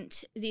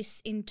spent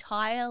this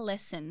entire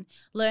lesson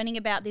learning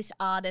about this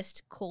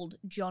artist called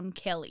John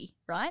Kelly,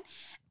 right?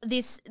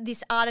 This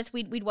artist,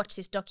 we'd watched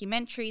this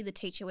documentary, the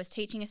teacher was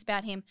teaching us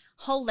about him,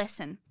 whole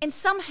lesson. And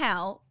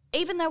somehow,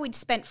 even though we'd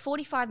spent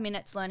 45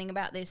 minutes learning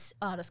about this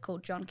artist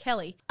called John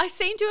Kelly, I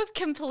seem to have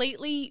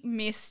completely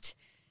missed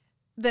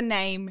the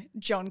name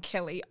John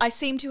Kelly. I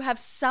seem to have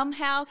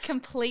somehow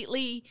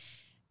completely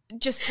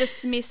just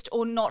dismissed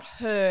or not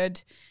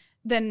heard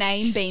the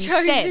name being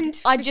said.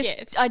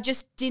 I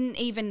just didn't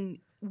even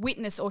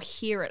witness or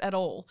hear it at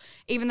all,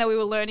 even though we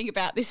were learning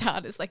about this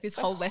artist, like this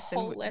whole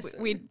lesson.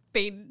 We'd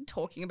been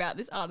talking about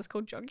this artist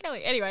called John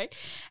Kelly. Anyway,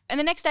 and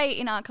the next day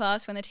in art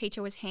class, when the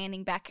teacher was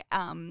handing back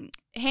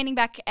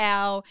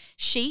our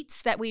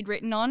sheets that we'd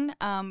written on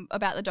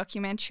about the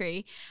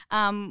documentary,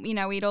 I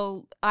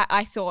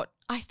thought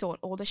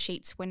all the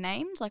sheets were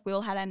named, like we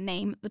all had our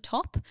name at the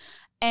top,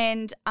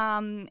 and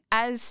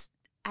as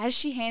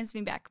she hands me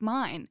back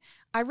mine,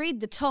 I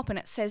read the top and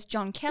it says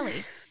John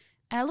Kelly.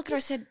 And I look at her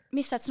and said,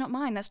 Miss, that's not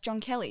mine, that's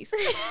John Kelly's.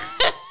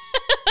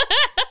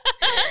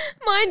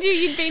 Mind you,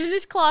 you'd been in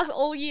this class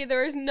all year.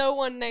 There is no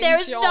one named John. There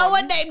is John. no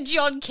one named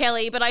John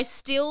Kelly, but I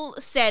still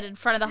said in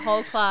front of the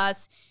whole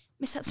class,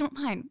 Miss, that's not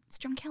mine, it's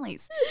John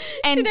Kelly's.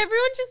 And did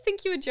everyone just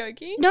think you were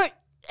joking? No,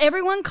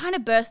 everyone kind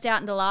of burst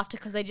out into laughter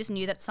because they just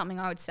knew that's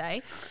something I would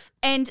say.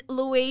 And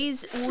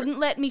Louise wouldn't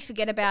let me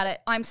forget about it.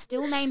 I'm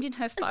still named in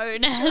her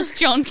phone as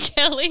John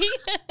Kelly.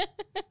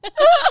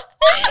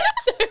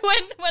 So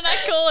when I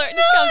call her, it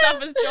just comes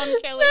up as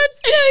John Kelly.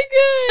 That's so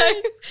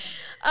good.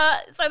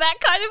 So that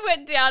kind of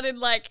went down in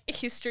like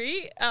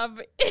history in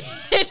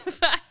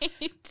my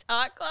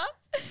art class.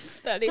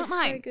 That is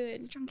so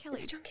good. It's John Kelly.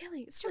 It's John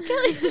Kelly. It's John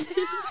Kelly.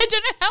 I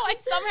don't know how I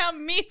somehow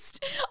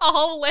missed a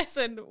whole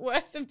lesson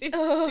worth of this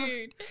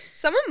dude.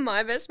 Some of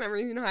my best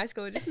memories in high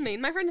school are just me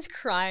and my friends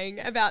crying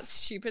about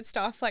stupid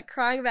stuff, like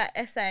crying about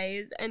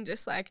essays and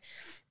just like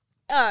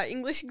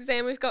English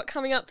exam we've got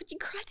coming up, but you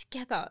cry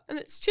together and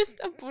it's just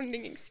a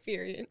bonding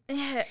experience.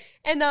 Yeah.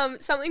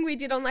 And something we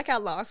did on like our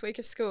last week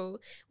of school,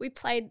 we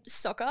played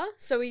soccer.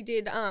 So we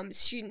did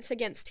students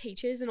against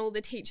teachers and all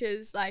the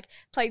teachers like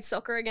played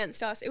soccer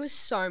against us. It was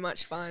so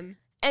much fun.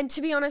 And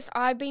to be honest,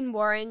 I've been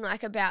worrying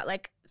like about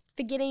like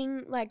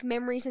forgetting like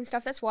memories and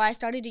stuff. That's why I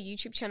started a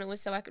YouTube channel,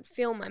 was so I could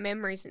film my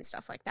memories and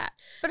stuff like that.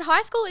 But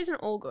high school isn't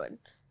all good.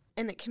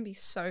 And it can be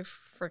so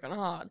freaking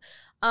hard.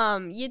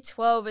 Year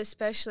 12,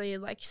 especially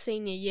like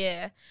senior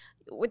year,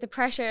 with the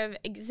pressure of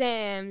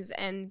exams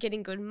and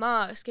getting good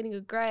marks, getting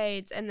good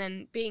grades, and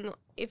then being,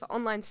 if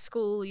online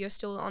school, you're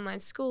still online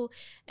school.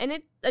 And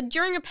it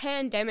during a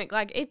pandemic,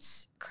 like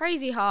it's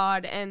crazy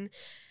hard. And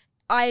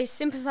I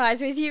sympathize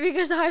with you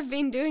because I've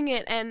been doing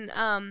it.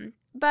 And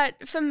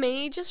but for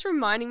me, just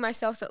reminding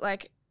myself that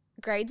like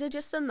grades are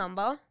just a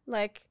number.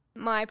 Like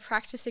my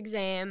practice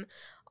exam,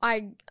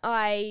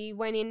 I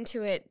went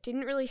into it,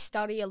 didn't really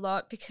study a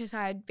lot because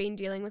I had been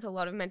dealing with a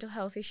lot of mental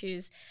health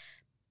issues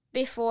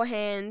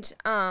beforehand,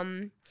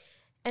 and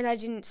I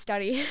didn't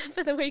study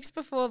for the weeks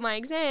before my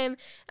exam.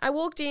 I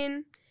walked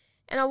in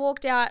and I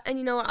walked out, and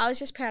you know what, I was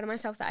just proud of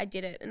myself that I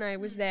did it, and I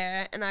was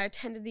there, and I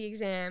attended the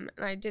exam,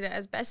 and I did it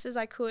as best as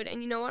I could,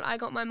 and you know what, I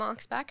got my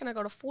marks back, and I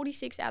got a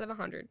 46 out of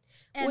 100.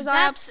 And was that's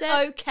I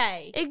upset?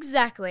 Okay.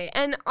 Exactly.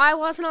 And I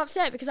wasn't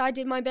upset because I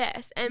did my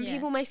best. And Yeah.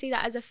 people may see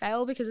that as a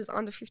fail because it's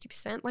under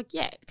 50%. Like,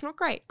 yeah, it's not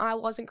great. I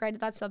wasn't great at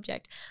that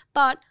subject.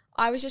 But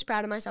I was just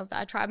proud of myself that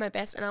I tried my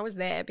best and I was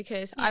there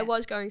because I Yeah.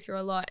 was going through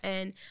a lot.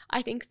 And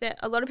I think that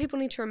a lot of people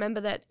need to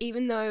remember that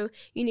even though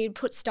you need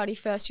to put study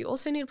first, you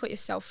also need to put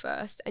yourself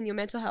first. And your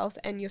mental health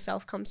and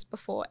yourself comes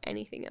before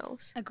anything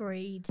else.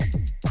 Agreed.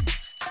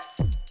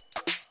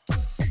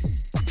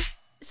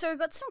 So we've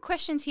got some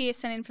questions here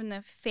sent in from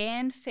the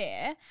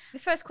fanfare. The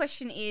first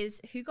question is,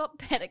 who got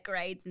better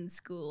grades in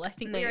school? I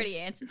think Me. we already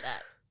answered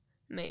that.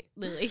 Me.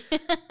 Lily.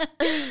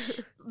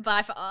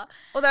 By far.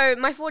 Although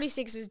my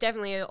 46 was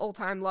definitely an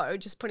all-time low,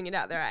 just putting it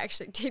out there, I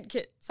actually did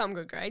get some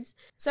good grades.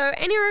 So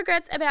any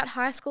regrets about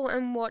high school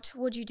and what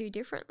would you do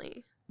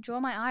differently? draw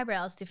my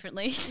eyebrows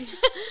differently.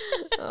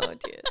 Oh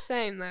dear.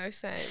 Same though,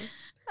 same.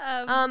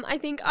 I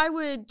think I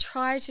would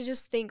try to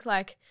just think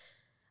like,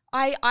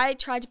 I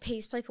tried to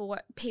please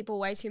people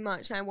way too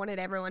much, and I wanted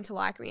everyone to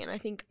like me. And I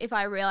think if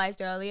I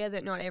realized earlier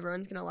that not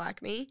everyone's going to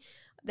like me,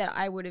 that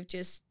I would have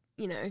just,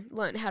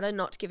 learned how to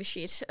not give a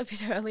shit a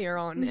bit earlier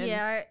on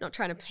and not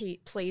trying to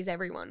please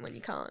everyone when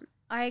you can't.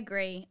 I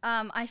agree.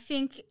 I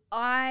think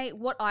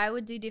what I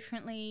would do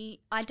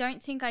differently, I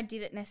don't think I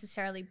did it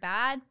necessarily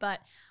bad, but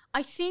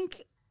I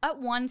think at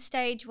one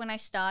stage when I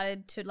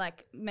started to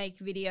like make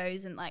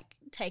videos and like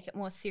take it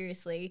more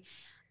seriously,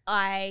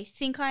 I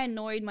think I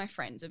annoyed my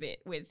friends a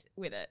bit with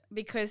it,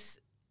 because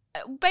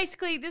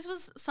basically this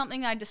was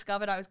something I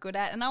discovered I was good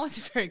at, and I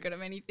wasn't very good at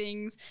many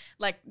things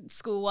like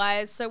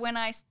school-wise. So when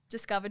I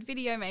discovered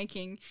video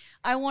making,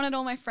 I wanted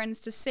all my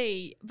friends to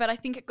see, but I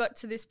think it got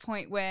to this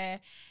point where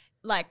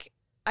like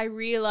I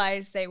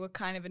realized they were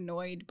kind of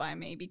annoyed by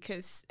me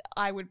because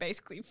I would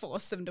basically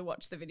force them to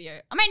watch the video.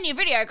 I made a new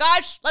video,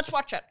 guys, let's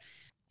watch it.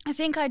 I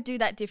think I'd do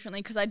that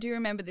differently, because I do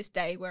remember this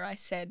day where I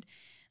said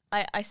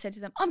to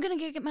them, I'm going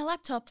to get my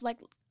laptop, like,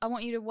 I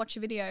want you to watch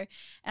a video.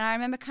 And I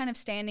remember kind of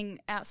standing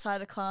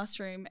outside the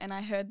classroom, and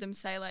I heard them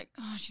say, like,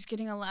 oh, she's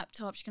getting a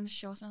laptop, she's going to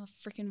show us another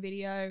freaking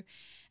video.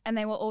 And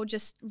they were all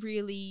just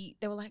really,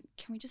 they were like,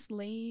 can we just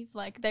leave?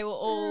 Like, they were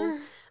all,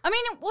 I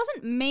mean, it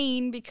wasn't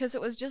mean, because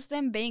it was just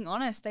them being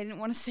honest. They didn't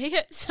want to see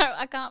it, so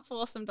I can't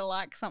force them to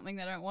like something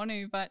they don't want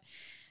to. But,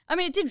 I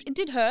mean, it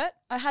did hurt.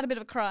 I had a bit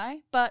of a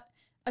cry, but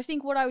I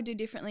think what I would do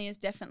differently is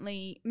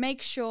definitely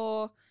make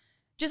sure,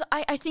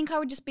 I think I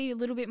would just be a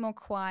little bit more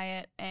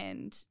quiet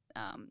and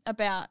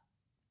about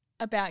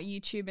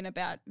YouTube and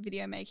about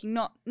video making.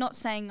 Not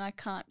saying I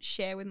can't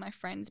share with my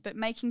friends, but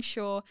making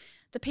sure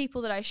the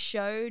people that I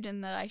showed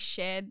and that I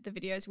shared the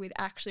videos with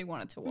actually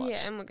wanted to watch.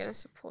 Yeah, and we're going to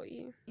support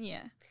you.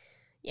 Yeah.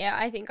 Yeah,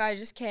 I think I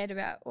just cared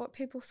about what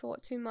people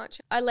thought too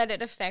much. I let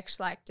it affect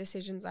like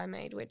decisions I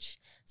made, which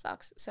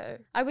sucks. So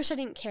I wish I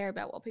didn't care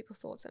about what people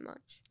thought so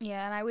much.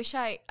 Yeah, and I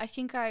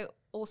think I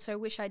also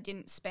wish I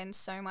didn't spend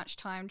so much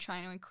time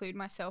trying to include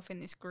myself in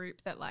this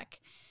group that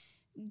like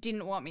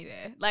didn't want me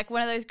there. Like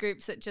one of those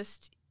groups that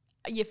just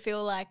you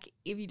feel like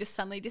if you just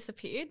suddenly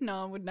disappeared,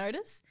 no one would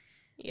notice.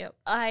 Yep.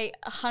 I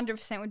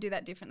 100% would do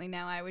that differently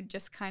now. I would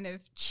just kind of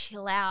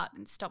chill out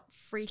and stop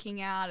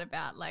freaking out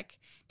about like,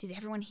 did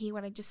everyone hear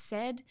what I just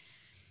said?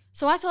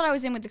 So I thought I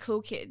was in with the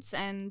cool kids,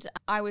 and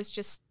I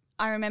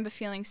remember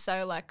feeling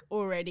so like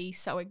already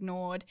so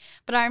ignored.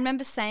 But I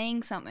remember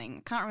saying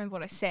something, I can't remember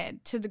what I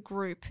said, to the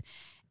group,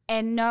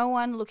 and no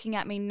one looking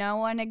at me, no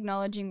one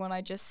acknowledging what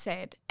I just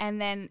said.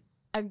 And then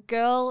a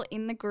girl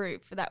in the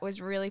group that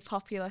was really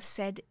popular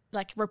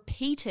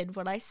repeated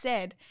what I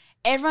said.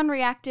 Everyone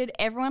reacted,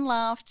 everyone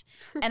laughed,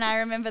 and I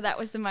remember that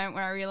was the moment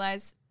where I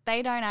realized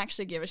they don't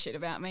actually give a shit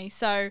about me.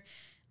 So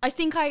I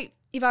think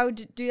if I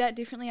would do that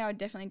differently, I would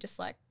definitely just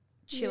like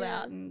chill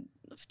out and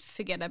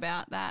forget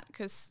about that,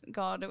 because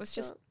God, it was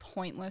just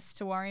pointless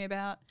to worry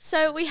about.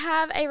 So we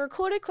have a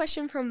recorded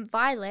question from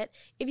Violet.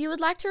 If you would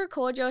like to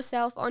record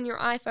yourself on your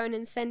iPhone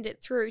and send it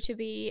through to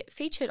be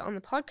featured on the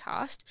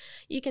podcast,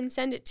 you can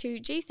send it to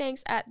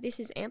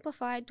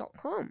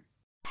gthanks@thisisamplified.com.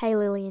 Hey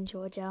Lily and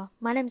Georgia,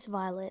 my name's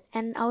Violet,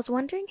 and I was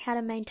wondering how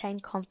to maintain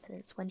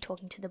confidence when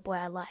talking to the boy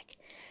I like,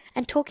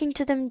 and talking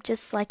to them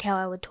just like how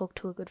I would talk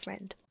to a good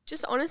friend.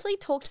 Just honestly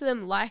talk to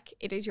them like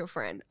it is your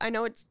friend. I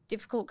know it's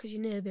difficult because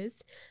you're nervous,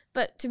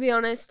 but to be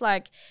honest,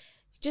 like,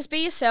 just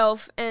be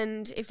yourself,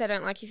 and if they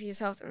don't like you for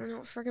yourself, then they're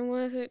not freaking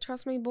worth it.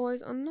 Trust me,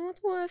 boys are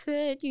not worth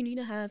it. You need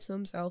to have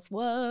some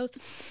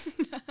self-worth.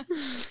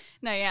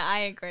 No, yeah, I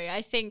agree.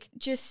 I think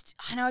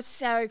I know it's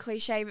so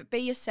cliche, but be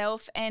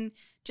yourself and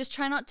just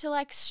try not to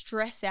like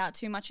stress out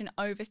too much and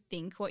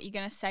overthink what you're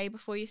going to say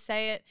before you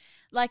say it.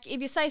 Like if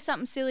you say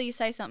something silly, you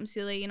say something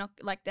silly. You're not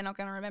like, they're not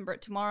going to remember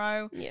it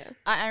tomorrow. Yeah.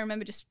 I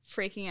remember just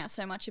freaking out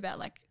so much about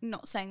like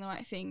not saying the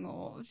right thing,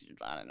 or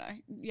I don't know.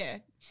 Yeah.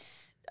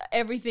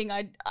 Everything.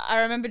 I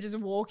remember just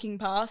walking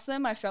past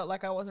them. I felt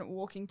like I wasn't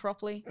walking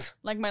properly.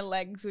 Like my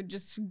legs would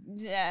just,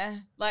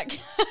 like.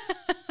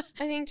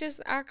 I think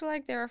just act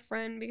like they're a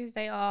friend, because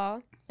they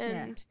are.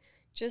 And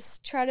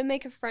just try to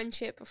make a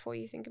friendship before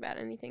you think about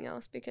anything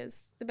else,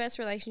 because the best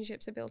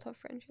relationships are built off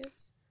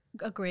friendships.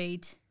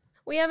 Agreed.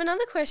 We have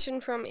another question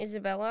from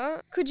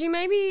Isabella. Could you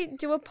maybe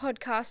do a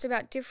podcast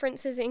about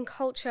differences in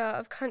culture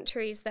of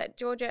countries that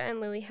Georgia and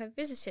Lily have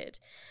visited?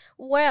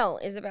 Well,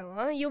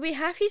 Isabella, you'll be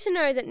happy to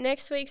know that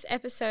next week's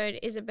episode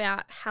is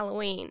about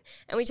Halloween,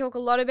 and we talk a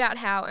lot about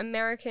how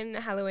American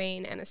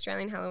Halloween and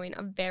Australian Halloween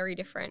are very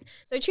different.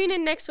 So tune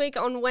in next week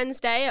on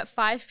Wednesday at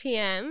 5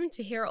 p.m.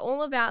 to hear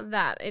all about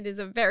that. It is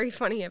a very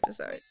funny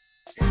episode.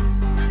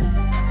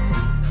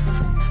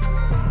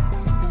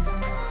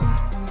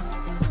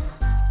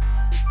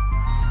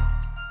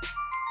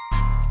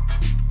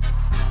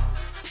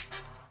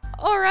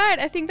 All right,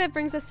 I think that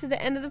brings us to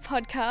the end of the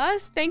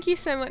podcast. Thank you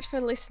so much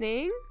for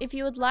listening. If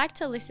you would like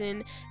to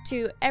listen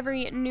to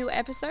every new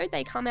episode,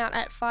 they come out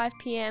at 5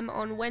 p.m.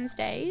 on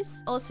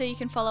Wednesdays. Also, you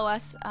can follow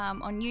us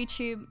on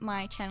YouTube.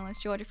 My channel is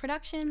Georgia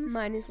Productions.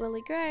 Mine is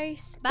Lily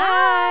Grace.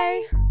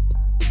 Bye.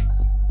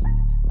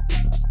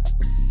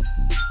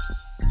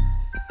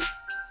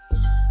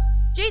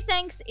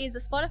 G-Thanks is a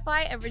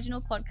Spotify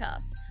original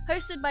podcast,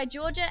 hosted by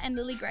Georgia and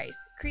Lily Grace,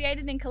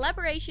 created in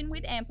collaboration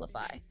with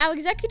Amplify. Our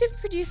executive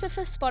producer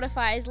for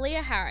Spotify is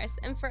Leah Harris,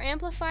 and for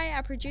Amplify,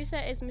 our producer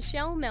is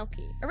Michelle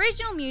Melky.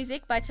 Original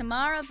music by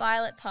Tamara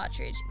Violet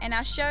Partridge, and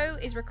our show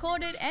is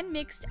recorded and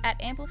mixed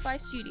at Amplify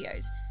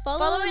Studios.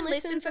 Follow and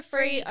listen for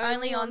free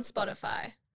only on Spotify.